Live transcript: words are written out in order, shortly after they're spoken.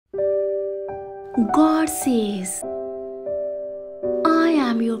God says, I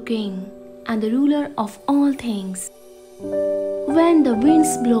am your king and the ruler of all things. When the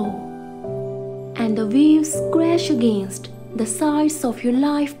winds blow and the waves crash against the sides of your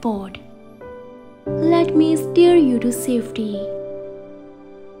lifeboat, let me steer you to safety.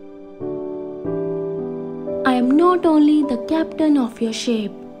 I am not only the captain of your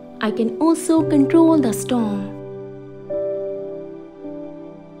ship, I can also control the storm.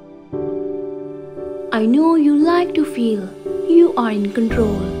 I know you like to feel you are in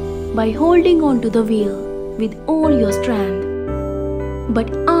control by holding on to the wheel with all your strength.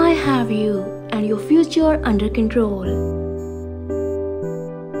 But I have you and your future under control.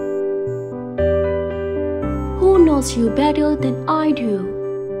 Who knows you better than I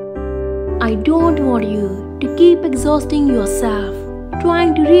do? I don't want you to keep exhausting yourself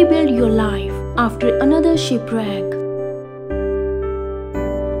trying to rebuild your life after another shipwreck.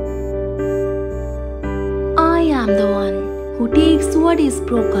 I am the one who takes what is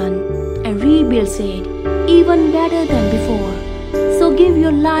broken and rebuilds it even better than before. So give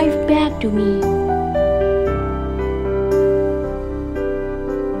your life back to me.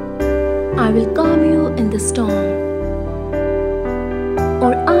 I will calm you in the storm,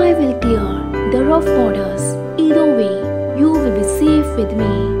 or I will clear the rough waters. Either way, you will be safe with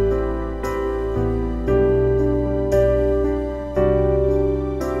me.